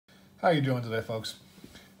How you doing today, folks?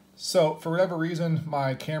 So for whatever reason,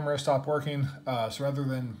 my camera stopped working. So rather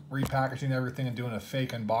than repackaging everything and doing a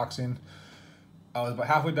fake unboxing, I was about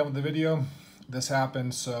halfway done with the video. This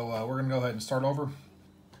happened, so we're gonna go ahead and start over.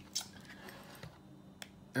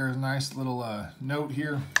 There's a nice little note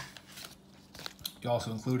here. You also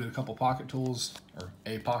included a couple pocket tools, or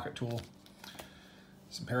a pocket tool,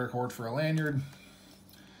 some paracord for a lanyard.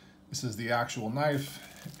 This is the actual knife.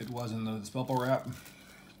 It was in the bubble wrap.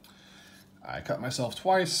 I cut myself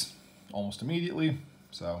twice, almost immediately.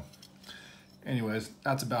 So anyways,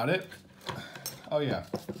 that's about it. Oh yeah.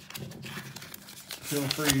 Feel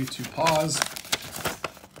free to pause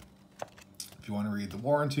if you want to read the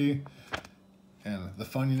warranty and the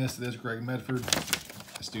funniness that is Greg Medford.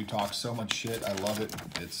 This dude talks so much shit. I love it.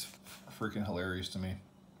 It's freaking hilarious to me.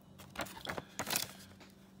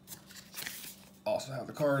 Also have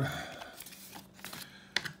the card.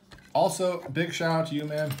 Also, big shout out to you,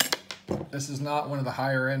 man. This is not one of the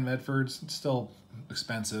higher end Medfords. It's still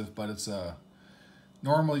expensive, but it's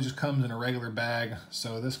normally just comes in a regular bag.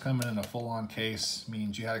 So this coming in a full-on case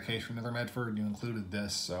means you had a case for another Medford and you included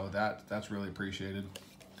this. So that's really appreciated.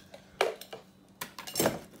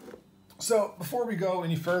 So before we go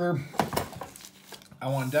any further, I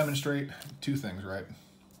want to demonstrate two things, right?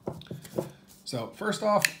 So first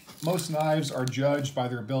off, most knives are judged by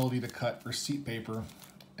their ability to cut receipt paper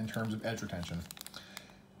in terms of edge retention.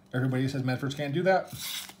 Everybody says Medfords can't do that.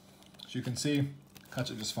 As you can see,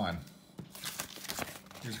 cuts it just fine.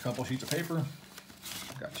 Here's a couple sheets of paper.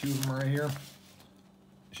 I've got two of them right here.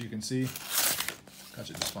 As you can see, cuts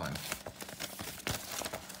it just fine.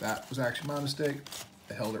 That was actually my mistake.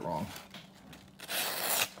 I held it wrong.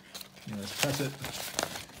 Anyways, cuts it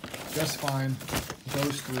just fine.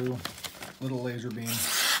 Goes through, little laser beam.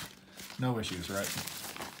 No issues, right?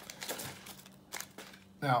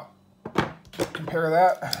 Now, compare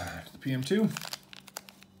that to the PM2.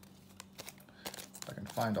 If I can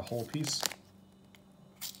find a whole piece.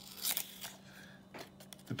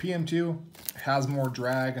 The PM2 has more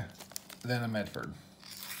drag than a Medford.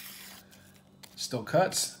 Still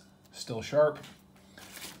cuts, still sharp.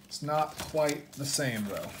 It's not quite the same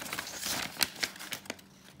though.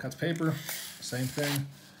 Cuts paper, same thing,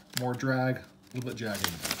 more drag, a little bit jagged.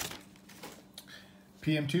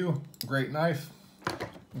 PM2, great knife,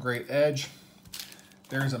 great edge.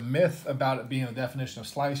 There's a myth about it being a definition of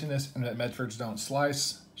sliciness and that Medfords don't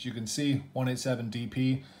slice. As you can see, 187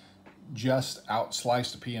 DP just out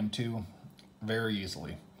sliced a PM2 very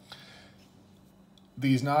easily.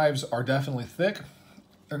 These knives are definitely thick.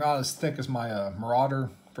 They're not as thick as my Marauder,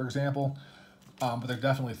 for example, but they're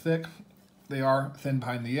definitely thick. They are thin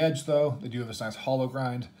behind the edge though. They do have this nice hollow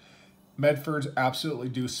grind. Medfords absolutely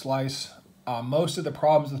do slice. Most of the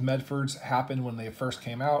problems with Medfords happened when they first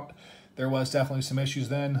came out. There was definitely some issues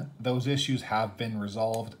then. Those issues have been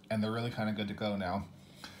resolved and they're really kind of good to go now.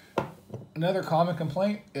 Another common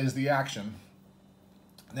complaint is the action.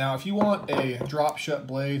 Now, if you want a drop shut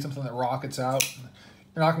blade, something that rockets out,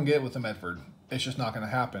 you're not gonna get it with a Medford. It's just not gonna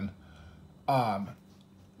happen.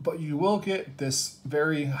 But you will get this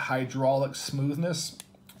very hydraulic smoothness.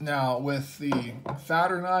 Now, with the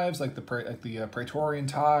fatter knives, like the Praetorian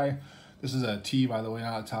tie, this is a T, by the way,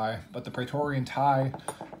 not a tie, but the Praetorian tie,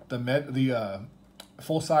 the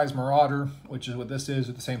full-size Marauder, which is what this is,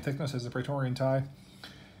 with the same thickness as the Praetorian tie,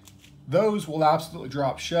 those will absolutely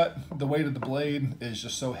drop shut. The weight of the blade is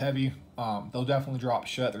just so heavy. They'll definitely drop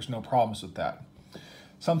shut. There's no problems with that.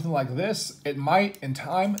 Something like this, it might in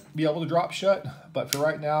time be able to drop shut, but for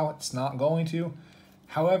right now, it's not going to.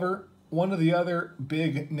 However, one of the other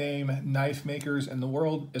big name knife makers in the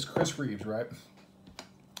world is Chris Reeves, right?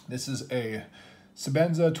 This is a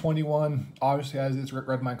Sebenza 21, obviously has its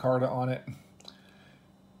red micarta on it.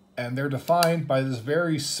 And they're defined by this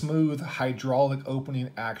very smooth hydraulic opening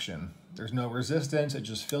action. There's no resistance, it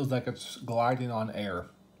just feels like it's gliding on air.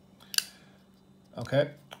 Okay,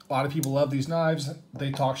 a lot of people love these knives.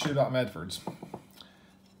 They talk shit about Medfords.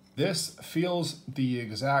 This feels the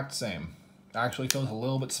exact same. Actually feels a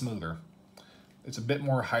little bit smoother. It's a bit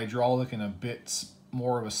more hydraulic and a bit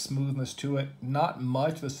more of a smoothness to it. Not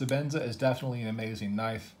much. The Sebenza is definitely an amazing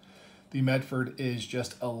knife. The Medford is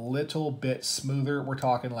just a little bit smoother. We're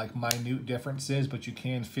talking like minute differences, but you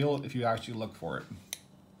can feel it if you actually look for it.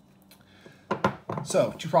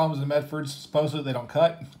 So, two problems with the Medfords. Supposedly they don't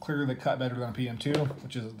cut. Clearly they cut better than a PM2,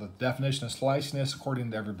 which is the definition of sliciness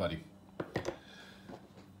according to everybody.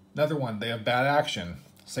 Another one, they have bad action.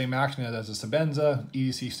 Same action as a Sebenza,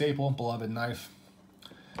 EDC staple, beloved knife.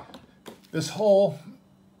 This whole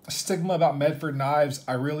stigma about Medford knives,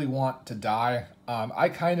 I really want to die. I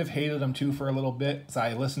kind of hated them too for a little bit, so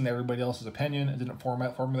I listened to everybody else's opinion and didn't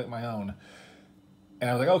formulate my own. And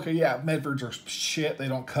I was like, okay, yeah, Medfords are shit. They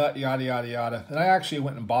don't cut, yada, yada, yada. And I actually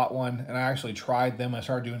went and bought one, and I actually tried them. I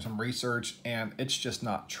started doing some research, and it's just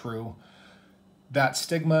not true. That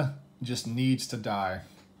stigma just needs to die.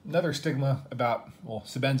 Another stigma about, well,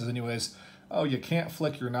 Sebenzas anyways, oh, you can't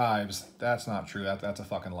flick your knives. That's not true. That's a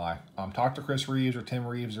fucking lie. Talk to Chris Reeves or Tim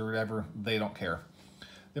Reeves or whatever. They don't care.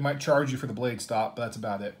 They might charge you for the blade stop, but that's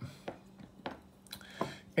about it.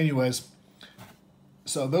 Anyways,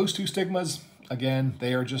 so those two stigmas, again,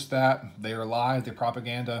 they are just that. They are lies. They're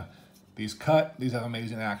propaganda. These cut. These have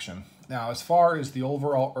amazing action. Now, as far as the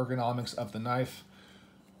overall ergonomics of the knife,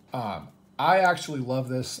 I actually love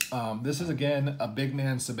this. This is, again, a big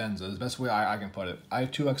man Sebenza, the best way I can put it. I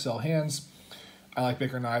have 2XL hands. I like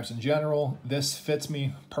bigger knives in general. This fits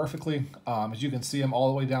me perfectly. As you can see, I'm all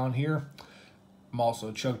the way down here. I'm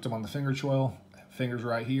also choked up on the finger choil. Fingers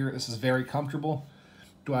right here. This is very comfortable.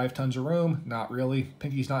 Do I have tons of room? Not really.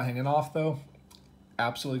 Pinky's not hanging off, though.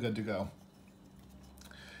 Absolutely good to go.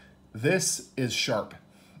 This is sharp.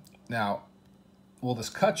 Now, will this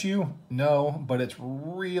cut you? No, but it's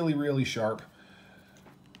really, really sharp.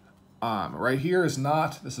 Right here is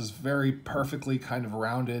not. This is very perfectly kind of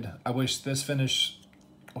rounded. I wish this finish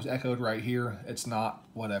was echoed right here. It's not.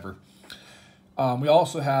 Whatever. We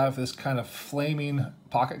also have this kind of flaming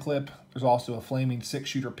pocket clip. There's also a flaming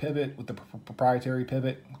 6-shooter pivot with the proprietary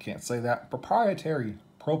pivot. Can't say that. Proprietary.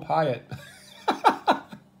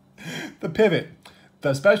 The pivot.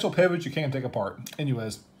 The special pivot you can't take apart.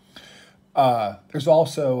 Anyways. There's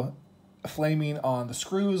also flaming on the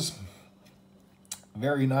screws.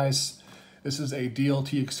 Very nice. This is a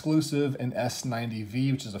DLT exclusive in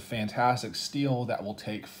S90V, which is a fantastic steel that will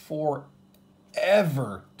take forever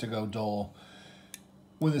to go dull.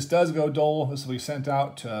 When this does go dull, this will be sent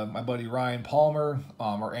out to my buddy Ryan Palmer,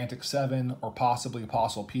 or Antic 7, or possibly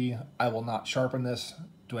Apostle P. I will not sharpen this.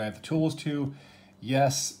 Do I have the tools to?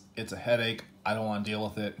 Yes, it's a headache. I don't want to deal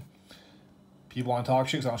with it. People want to talk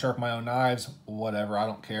shit because I don't sharpen my own knives. Whatever, I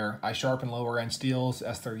don't care. I sharpen lower end steels,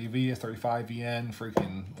 S30V, S35VN,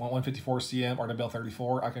 freaking 154CM,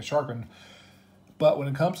 RWL34. I can sharpen. But when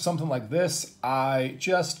it comes to something like this, I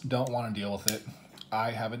just don't want to deal with it.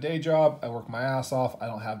 I have a day job. I work my ass off. I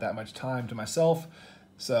don't have that much time to myself.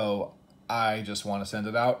 So I just want to send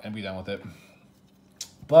it out and be done with it.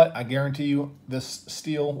 But I guarantee you this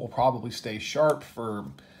steel will probably stay sharp for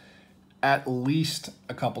at least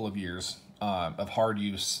a couple of years. Of hard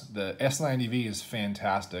use. The S90V is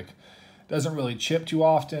fantastic. Doesn't really chip too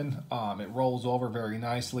often. It rolls over very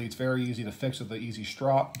nicely. It's very easy to fix with the easy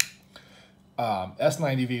strop.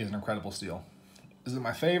 S90V is an incredible steel. Is it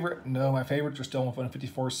my favorite? No, my favorites are still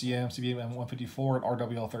 154CM, CBM 154, and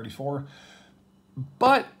RWL34.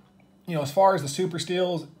 But, you know, as far as the super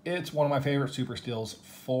steels, it's one of my favorite super steels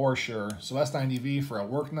for sure. So S90V for a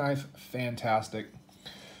work knife, fantastic.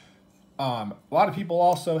 A lot of people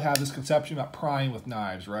also have this conception about prying with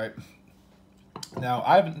knives, right? Now,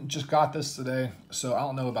 I haven't just got this today, so I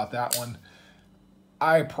don't know about that one.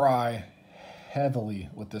 I pry heavily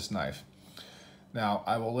with this knife. Now,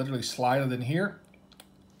 I will literally slide it in here,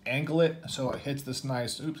 angle it so it hits this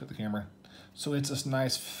nice, oops, hit the camera. So it's this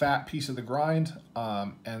nice fat piece of the grind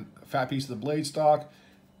and fat piece of the blade stock,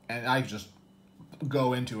 and I just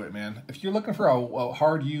go into it, man. If you're looking for a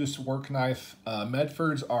hard use work knife,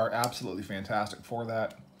 Medfords are absolutely fantastic for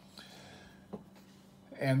that.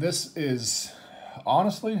 And this is,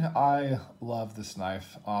 honestly, I love this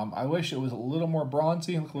knife. I wish it was a little more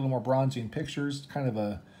bronzy, look a little more bronzy in pictures. Kind of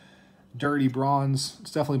a dirty bronze.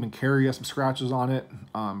 It's definitely been carrying some scratches on it.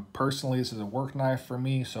 Personally, this is a work knife for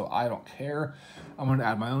me, so I don't care. I'm going to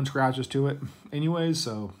add my own scratches to it anyways,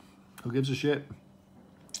 so who gives a shit?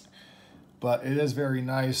 But it is very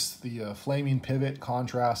nice. The flaming pivot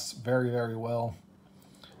contrasts very, very well.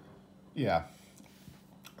 Yeah.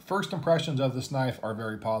 First impressions of this knife are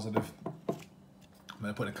very positive. I'm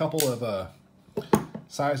going to put a couple of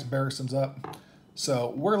size comparisons up.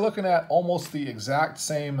 So we're looking at almost the exact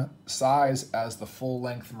same size as the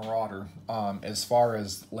full-length Marauder as far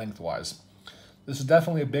as lengthwise. This is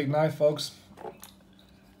definitely a big knife, folks.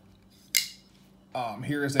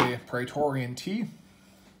 Here is a Praetorian T.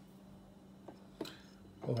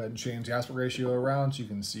 Go ahead and change the aspect ratio around so you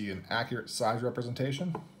can see an accurate size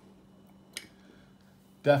representation.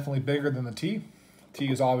 Definitely bigger than the T.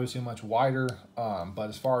 T is obviously much wider, but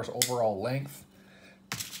as far as overall length,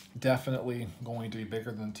 definitely going to be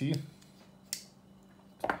bigger than the T.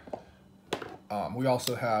 We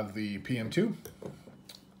also have the PM2.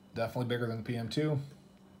 Definitely bigger than the PM2.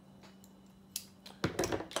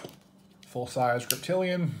 Full-size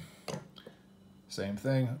Griptilian. Same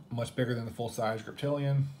thing, much bigger than the full-size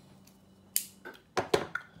Griptilian.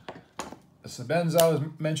 The Sebenza I was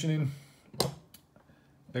mentioning,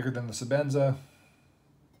 bigger than the Sebenza.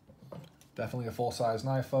 Definitely a full-size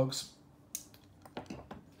knife, folks.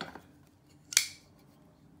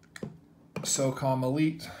 SOCOM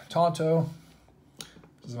Elite Tonto.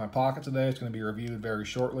 This is in my pocket today. It's going to be reviewed very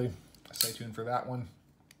shortly. Stay tuned for that one.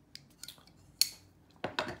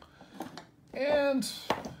 And,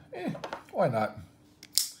 why not?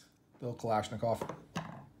 Bill Kalashnikov.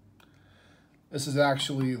 This is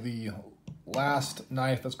actually the last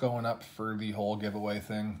knife that's going up for the whole giveaway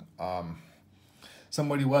thing.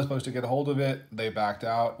 Somebody was supposed to get a hold of it. They backed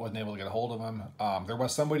out. Wasn't able to get a hold of them. There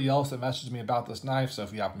was somebody else that messaged me about this knife, so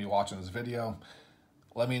if you happen to be watching this video,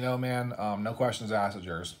 let me know, man. No questions asked, it's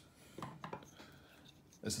yours.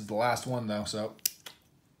 This is the last one, though, so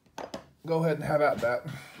go ahead and have at that.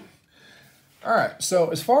 All right, so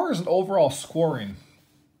as far as an overall scoring,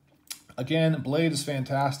 again, blade is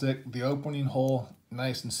fantastic. The opening hole,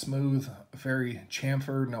 nice and smooth, very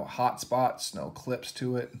chamfered, no hot spots, no clips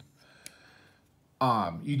to it.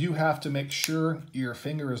 You do have to make sure your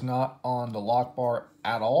finger is not on the lock bar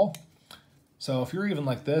at all. So if you're even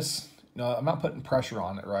like this, you know, I'm not putting pressure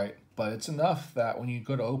on it, right? But it's enough that when you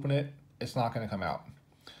go to open it, it's not going to come out.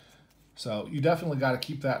 So you definitely got to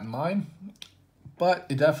keep that in mind. But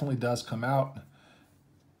it definitely does come out.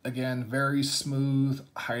 Again, very smooth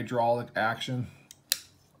hydraulic action.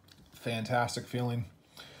 Fantastic feeling.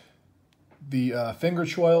 The finger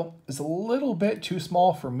choil is a little bit too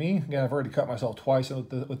small for me. Again, I've already cut myself twice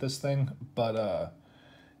with this thing, but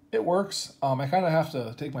it works. I kind of have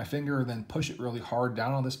to take my finger and then push it really hard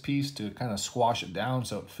down on this piece to kind of squash it down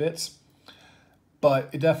so it fits. But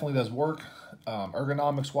it definitely does work.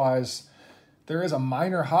 Ergonomics-wise, there is a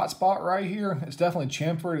minor hot spot right here. It's definitely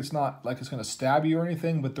chamfered. It's not like it's going to stab you or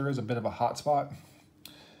anything, but there is a bit of a hot spot.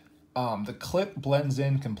 The clip blends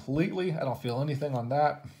in completely. I don't feel anything on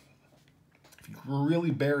that. If you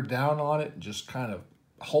really bear down on it, just kind of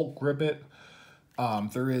Hulk grip it.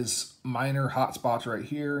 There is minor hot spots right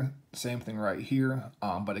here. Same thing right here.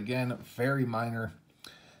 But again, very minor.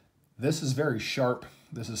 This is very sharp.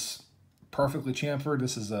 This is perfectly chamfered.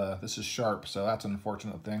 This is sharp, so that's an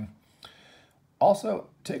unfortunate thing. Also,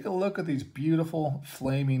 take a look at these beautiful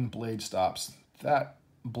flaming blade stops. That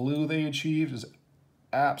blue they achieved is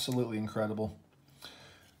absolutely incredible.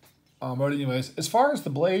 But anyways, as far as the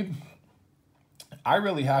blade, I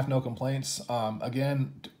really have no complaints.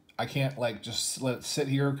 Again, I can't like just let it sit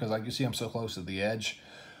here because like you see I'm so close to the edge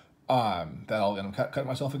that I'll end up cut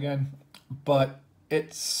myself again. But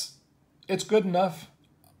it's good enough.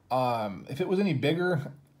 If it was any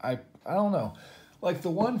bigger, I don't know. Like the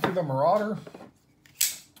one for the Marauder,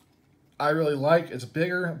 I really like. It's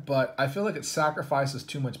bigger, but I feel like it sacrifices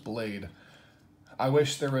too much blade. I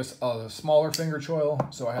wish there was a smaller finger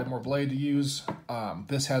choil, so I had more blade to use.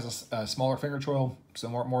 This has a smaller finger choil, so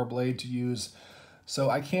more blade to use.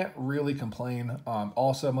 So I can't really complain.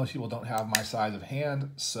 Also, most people don't have my size of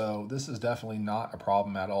hand, so this is definitely not a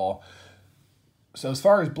problem at all. So as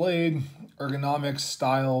far as blade, ergonomics,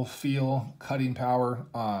 style, feel, cutting power,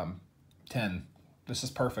 10. This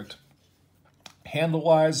is perfect.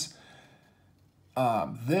 Handle-wise,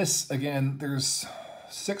 this, again, there's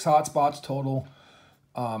 6 hot spots total.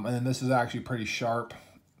 And then this is actually pretty sharp.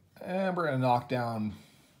 And we're going to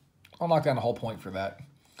I'll knock down the whole point for that.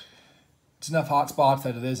 It's enough hot spots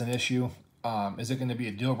that it is an issue. Is it going to be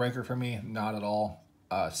a deal breaker for me? Not at all.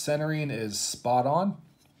 Centering is spot on.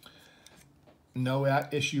 No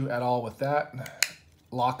issue at all with that.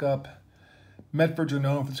 Lockup. Medfords are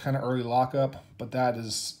known for this kind of early lockup, but that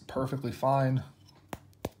is perfectly fine.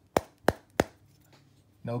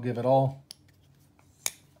 No give at all.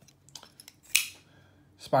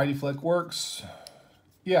 Spidey flick works.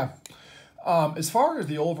 Yeah. As far as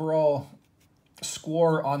the overall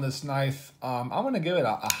score on this knife, I'm going to give it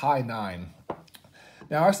a high 9.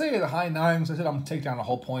 Now, I say a high 9 because I said I'm going to take down a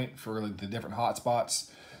whole point for like, the different hot spots.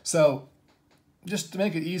 So, just to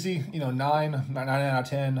make it easy, you know, 9 out of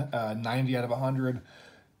 10, 90 out of 100.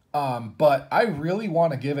 But I really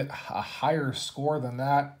want to give it a higher score than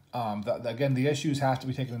that. Again, the issues have to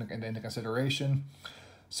be taken into consideration.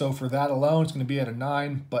 So for that alone, it's going to be at a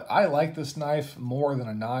 9. But I like this knife more than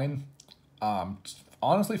a 9.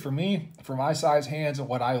 Honestly, for me, for my size hands and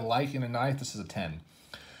what I like in a knife, this is a 10.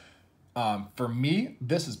 For me,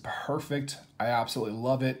 this is perfect. I absolutely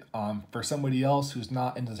love it. For somebody else who's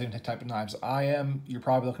not into the same type of knives I am, you're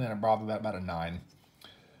probably looking at about a 9.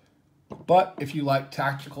 But if you like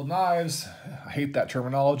tactical knives, I hate that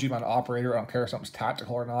terminology. I'm an operator. I don't care if something's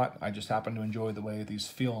tactical or not. I just happen to enjoy the way these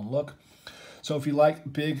feel and look. So if you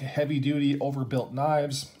like big, heavy-duty, overbuilt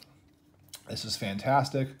knives, this is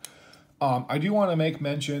fantastic. I do want to make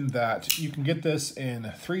mention that you can get this in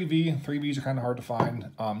 3V. 3Vs are kind of hard to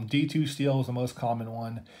find. D2 steel is the most common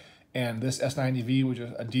one. And this S90V, which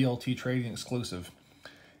is a DLT trading exclusive.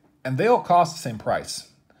 And they all cost the same price.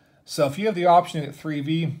 So if you have the option to get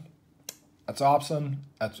 3V, that's awesome.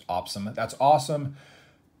 That's awesome. That's awesome.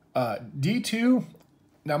 D2,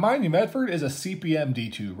 now mind you, Medford is a CPM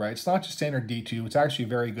D2, right? It's not just standard D2. It's actually a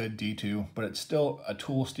very good D2, but it's still a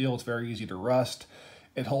tool steel. It's very easy to rust.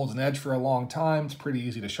 It holds an edge for a long time. It's pretty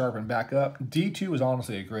easy to sharpen back up. D2 is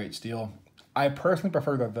honestly a great steel. I personally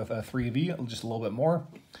prefer the 3V just a little bit more.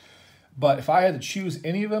 But if I had to choose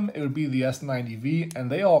any of them, it would be the S90V,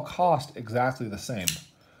 and they all cost exactly the same.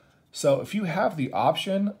 So if you have the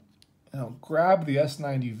option, grab the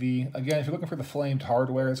S90V. Again, if you're looking for the flamed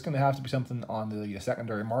hardware, it's going to have to be something on the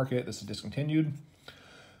secondary market. This is discontinued.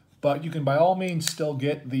 But you can by all means still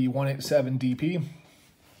get the 187 DP.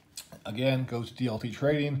 Again, go to DLT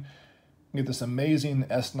Trading. Get this amazing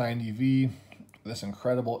S90V, this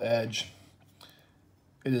incredible edge.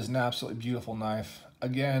 It is an absolutely beautiful knife.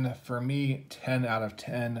 Again, for me, 10 out of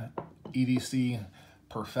 10. EDC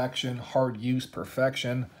perfection, hard use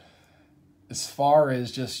perfection. As far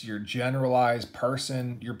as just your generalized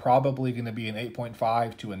person, you're probably going to be an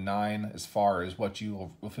 8.5 to a 9 as far as what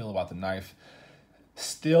you will feel about the knife.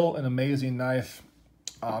 Still an amazing knife.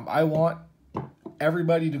 I want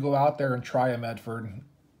everybody to go out there and try a Medford.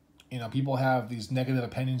 People have these negative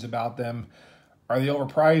opinions about them. Are they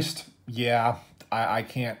overpriced? Yeah, I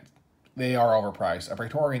can't. They are overpriced. A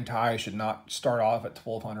Praetorian tie should not start off at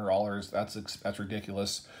 $1,200. That's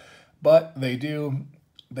ridiculous. But they do.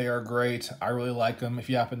 They are great. I really like them. If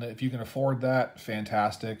you can afford that,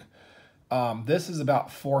 fantastic. This is about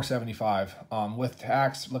 $475. With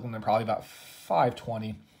tax, looking at probably about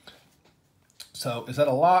 $520. So is that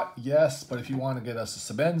a lot? Yes, but if you want to get us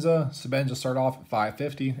a Sebenza start off at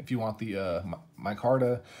 $550. If you want the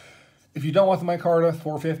micarta, if you don't want the micarta,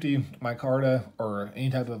 $450. Micarta or any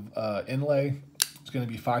type of inlay, it's going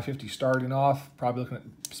to be $550 starting off. Probably looking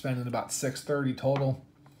at spending about $630 total.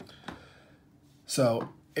 So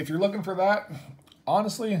if you're looking for that,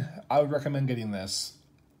 honestly, I would recommend getting this.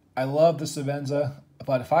 I love the Sebenza,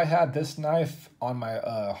 but if I had this knife on my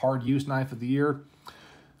hard use knife of the year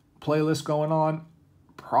playlist going on,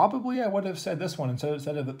 probably I would have said this one instead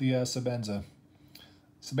of the Sebenza.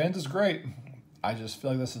 Sebenza's great. I just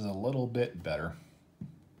feel like this is a little bit better.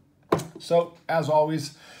 So, as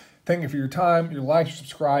always, thank you for your time, your like, your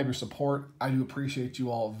subscribe, your support. I do appreciate you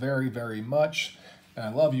all very, very much. And I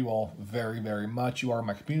love you all very, very much. You are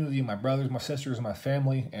my community, my brothers, my sisters, my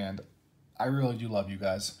family, and I really do love you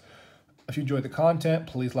guys. If you enjoyed the content,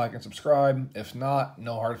 please like and subscribe. If not,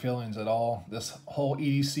 no hard feelings at all. This whole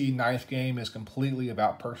EDC knife game is completely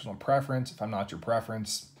about personal preference. If I'm not your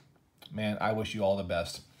preference, man, I wish you all the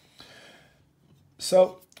best.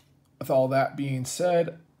 So, with all that being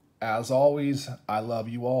said, as always, I love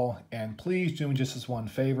you all, and please do me just this one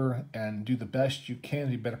favor and do the best you can to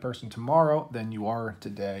be a better person tomorrow than you are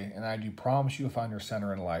today. And I do promise you'll find your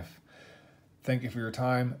center in life. Thank you for your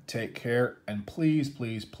time. Take care. And please,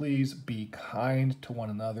 please, please be kind to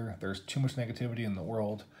one another. There's too much negativity in the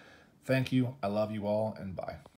world. Thank you. I love you all, and bye.